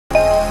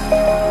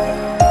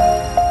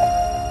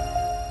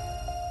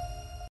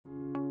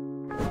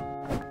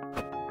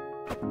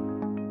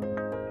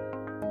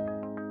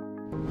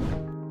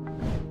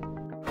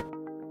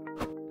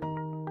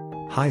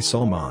Hi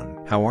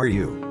Salman, how are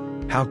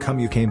you? How come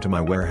you came to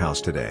my warehouse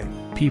today?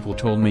 People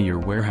told me your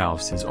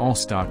warehouse is all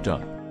stocked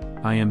up.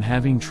 I am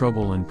having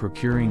trouble in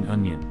procuring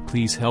onion.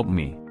 Please help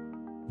me.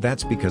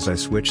 That's because I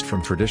switched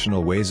from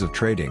traditional ways of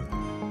trading.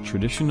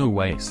 Traditional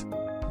ways?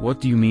 What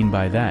do you mean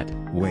by that?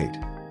 Wait.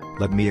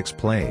 Let me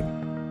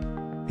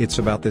explain. It's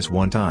about this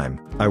one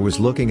time, I was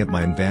looking at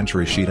my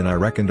inventory sheet and I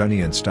reckoned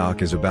onion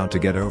stock is about to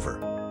get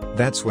over.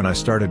 That's when I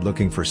started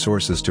looking for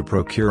sources to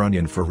procure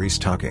onion for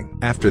restocking.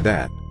 After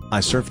that, I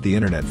surfed the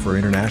internet for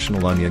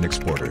international onion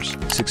exporters.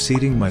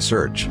 Succeeding my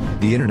search,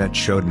 the internet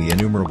showed me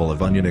innumerable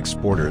of onion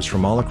exporters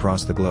from all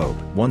across the globe.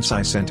 Once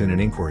I sent in an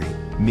inquiry,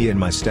 me and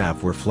my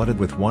staff were flooded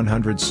with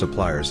 100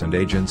 suppliers and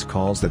agents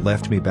calls that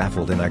left me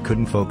baffled and I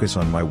couldn't focus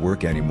on my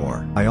work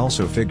anymore. I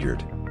also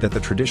figured that the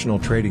traditional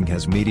trading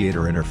has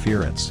mediator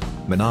interference,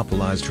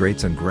 monopolized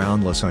rates and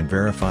groundless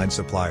unverified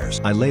suppliers.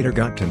 I later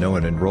got to know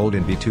and enrolled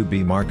in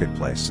B2B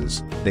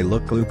marketplaces. They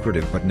looked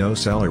lucrative but no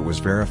seller was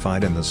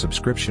verified and the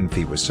subscription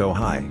fee was so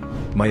high.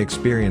 My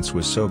experience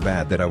was so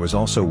bad that I was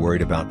also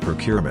worried about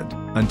procurement,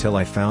 until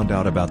I found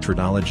out about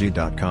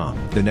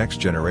Tradologie.com. The next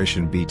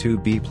generation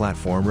B2B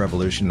platform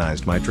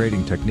revolutionized my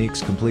trading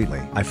techniques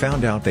completely. I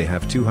found out they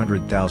have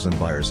 200,000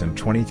 buyers and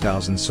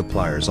 20,000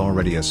 suppliers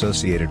already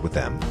associated with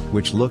them,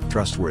 which looked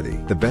trustworthy.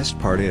 The best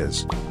part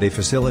is, they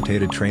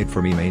facilitated trade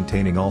for me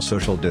maintaining all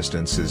social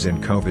distances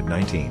in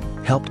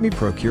COVID-19, helped me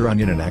procure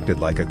onion and acted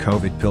like a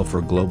COVID pill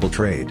for global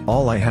trade.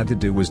 All I had to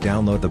do was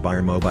download the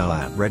Buyer mobile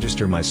app,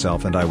 register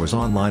myself and I was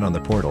online on the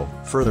portal.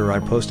 Further I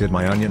posted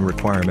my onion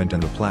requirement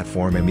and the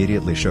platform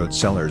immediately showed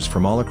sellers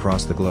from all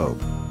across the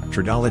globe.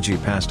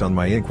 Tradologie passed on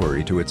my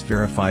inquiry to its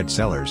verified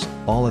sellers,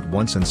 all at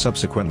once and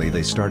subsequently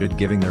they started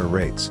giving their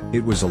rates.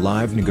 It was a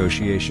live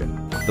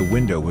negotiation. The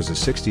window was a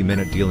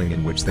 60-minute dealing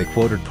in which they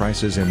quoted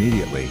prices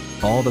immediately.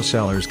 All the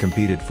sellers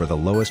competed for the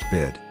lowest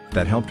bid.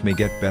 That helped me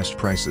get best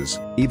prices.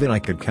 Even I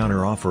could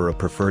counter-offer a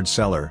preferred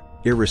seller,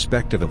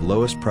 irrespective of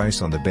lowest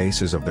price on the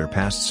basis of their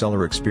past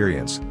seller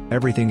experience,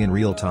 everything in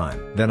real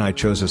time. Then I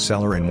chose a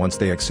seller and once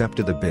they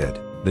accepted the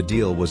bid, the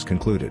deal was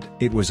concluded.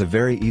 It was a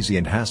very easy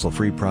and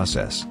hassle-free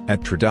process.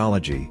 At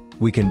Tradologie,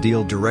 we can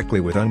deal directly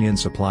with onion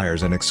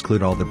suppliers and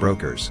exclude all the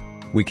brokers.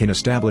 We can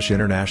establish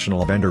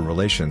international vendor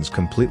relations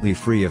completely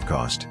free of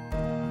cost.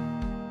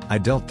 I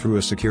dealt through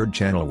a secured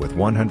channel with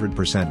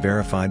 100%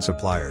 verified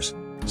suppliers.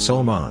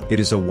 Salman. It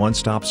is a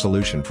one-stop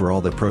solution for all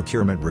the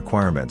procurement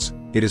requirements.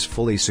 It is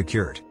fully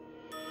secured.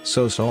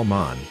 So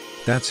Salman,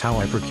 that's how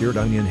I procured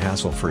onion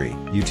hassle-free.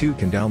 You too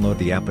can download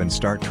the app and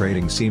start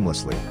trading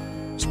seamlessly.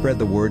 Spread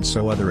the word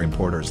so other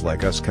importers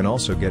like us can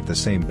also get the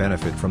same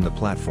benefit from the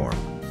platform.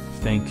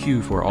 Thank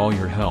you for all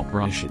your help,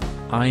 Rashid.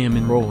 I am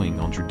enrolling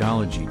on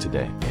Tradologie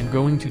today and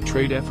going to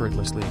trade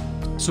effortlessly.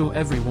 So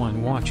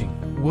everyone watching,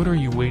 what are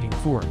you waiting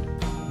for?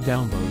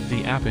 Download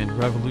the app and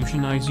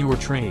revolutionize your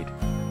trade.